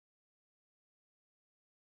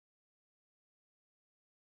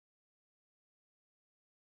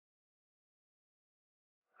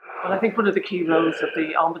Well, I think one of the key roles of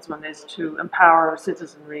the Ombudsman is to empower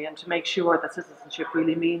citizenry and to make sure that citizenship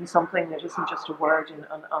really means something. It isn't just a word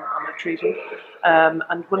on a treaty. And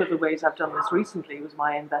one of the ways I've done this recently was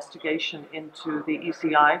my investigation into the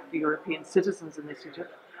ECI, the European Citizens Initiative.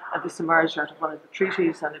 And this emerged out of one of the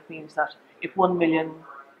treaties, and it means that if 1 million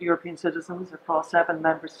European citizens across 7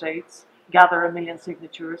 member states gather 1 million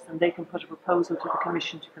signatures, then they can put a proposal to the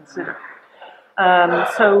Commission to consider.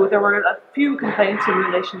 So there were a few complaints in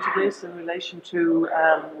relation to this, in relation to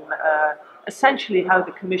essentially how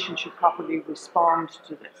the Commission should properly respond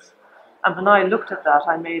to this. And when I looked at that,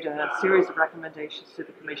 I made a series of recommendations to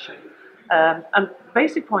the Commission. And the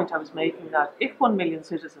basic point I was making that if 1 million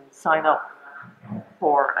citizens sign up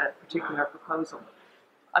for a particular proposal,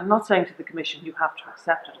 I'm not saying to the Commission you have to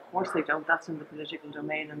accept it. Of course they don't. That's in the political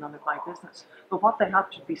domain and none of my business. But what they have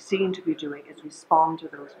to be seen to be doing is respond to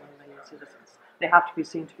those 1 million citizens. They have to be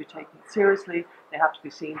seen to be taking it seriously. They have to be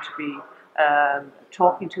seen to be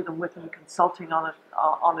talking to them, with them, consulting on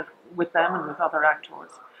it with them and with other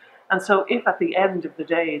actors. And so if at the end of the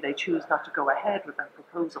day they choose not to go ahead with that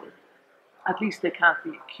proposal, at least they can't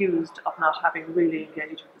be accused of not having really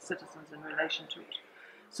engaged with the citizens in relation to it.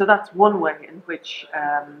 So that's one way in which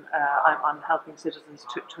I'm helping citizens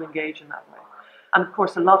to engage in that way. And of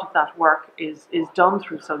course, a lot of that work is done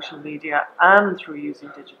through social media and through using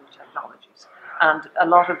digital technologies. And a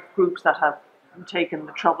lot of groups that have taken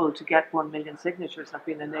the trouble to get 1 million signatures have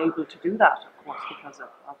been enabled to do that, of course, because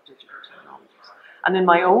of digital technologies. And in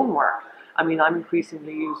my own work, I mean, I'm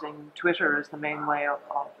increasingly using Twitter as the main way of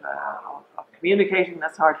communicating.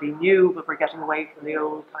 That's hardly new, but we're getting away from the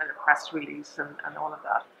old kind of press release and all of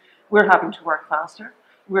that. We're having to work faster.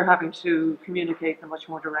 We're having to communicate in a much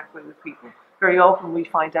more direct way with people. Very often we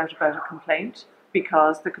find out about a complaint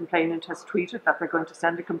because the complainant has tweeted that they're going to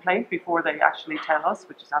send a complaint before they actually tell us,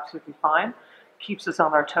 which is absolutely fine. Keeps us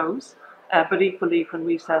on our toes. But equally, when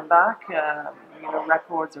we send back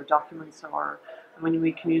records or documents, or when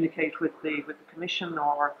we communicate with the Commission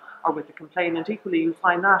or with the complainant, equally you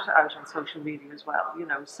find that out on social media as well.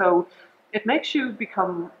 So it makes you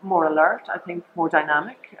become more alert, I think, more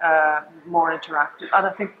dynamic, more interactive, and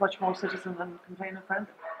I think much more citizen and complainant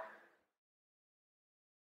friendly.